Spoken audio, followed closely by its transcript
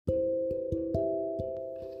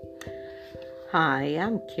Hi,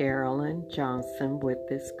 I'm Carolyn Johnson with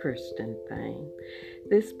This Christian Thing.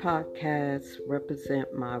 This podcast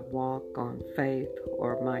represents my walk on faith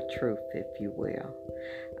or my truth, if you will.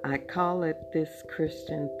 I call it This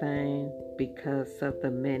Christian Thing because of the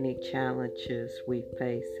many challenges we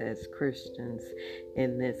face as Christians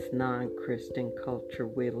in this non-Christian culture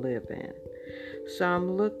we live in. So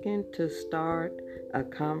I'm looking to start a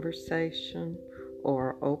conversation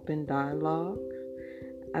or open dialogue.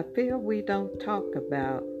 I feel we don't talk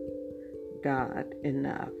about God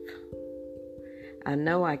enough. I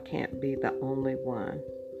know I can't be the only one,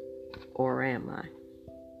 or am I?